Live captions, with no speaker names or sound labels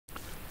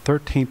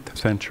13th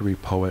century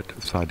poet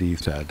Sadi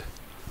said,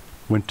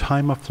 "When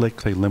time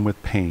afflicts a limb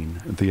with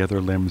pain, the other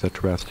limbs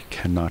at rest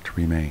cannot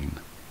remain."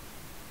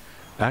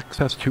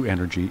 Access to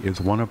energy is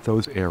one of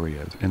those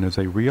areas and is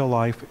a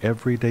real-life,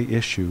 everyday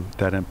issue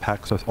that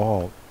impacts us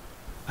all.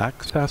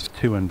 Access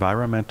to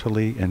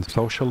environmentally and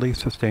socially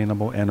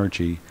sustainable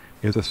energy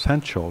is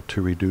essential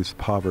to reduce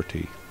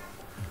poverty.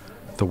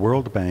 The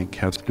World Bank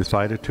has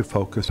decided to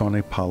focus on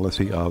a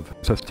policy of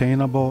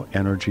sustainable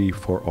energy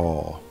for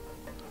all.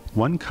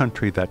 One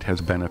country that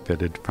has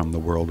benefited from the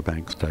World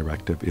Bank's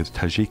directive is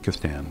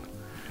Tajikistan.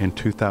 In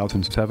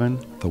 2007,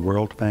 the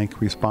World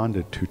Bank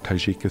responded to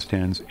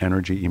Tajikistan's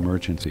energy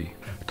emergency.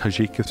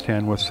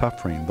 Tajikistan was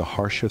suffering the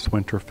harshest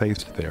winter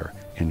faced there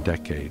in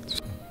decades.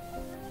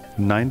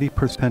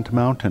 90%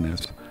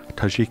 mountainous,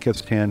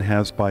 Tajikistan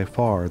has by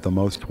far the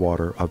most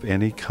water of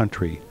any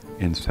country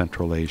in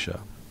Central Asia.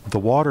 The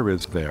water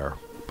is there,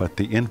 but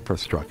the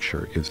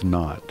infrastructure is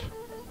not.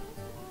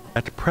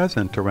 At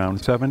present,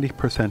 around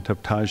 70%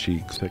 of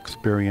Tajiks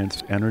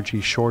experience energy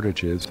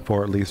shortages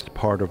for at least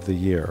part of the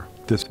year.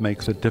 This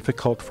makes it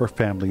difficult for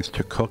families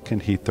to cook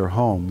and heat their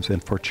homes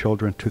and for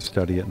children to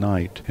study at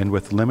night. And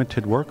with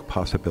limited work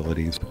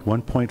possibilities,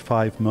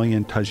 1.5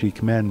 million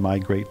Tajik men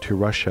migrate to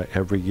Russia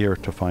every year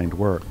to find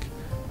work.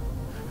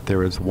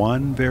 There is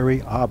one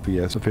very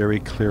obvious, very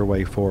clear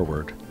way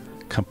forward: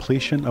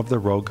 completion of the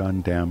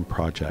Rogun Dam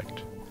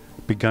Project.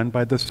 Begun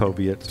by the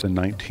Soviets in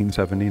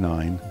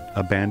 1979,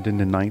 abandoned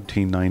in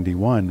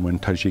 1991 when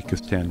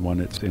Tajikistan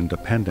won its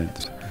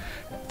independence,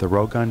 the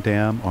Rogun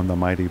Dam on the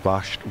mighty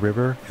Vasht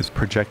River is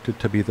projected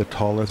to be the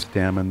tallest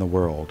dam in the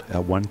world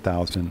at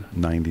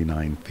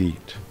 1,099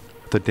 feet.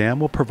 The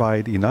dam will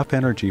provide enough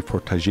energy for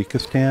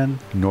Tajikistan,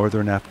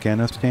 northern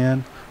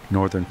Afghanistan,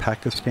 northern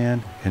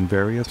Pakistan, and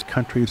various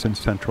countries in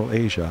Central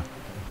Asia.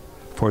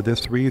 For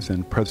this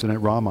reason,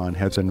 President Rahman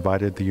has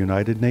invited the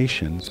United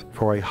Nations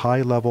for a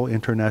high-level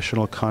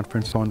international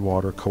conference on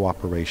water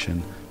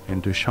cooperation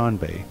in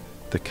Dushanbe,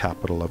 the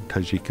capital of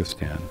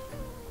Tajikistan.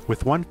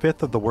 With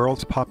 1/5 of the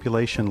world's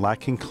population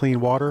lacking clean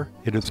water,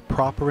 it is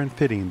proper and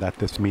fitting that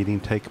this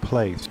meeting take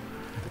place.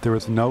 There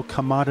is no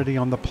commodity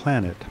on the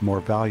planet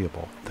more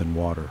valuable than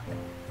water.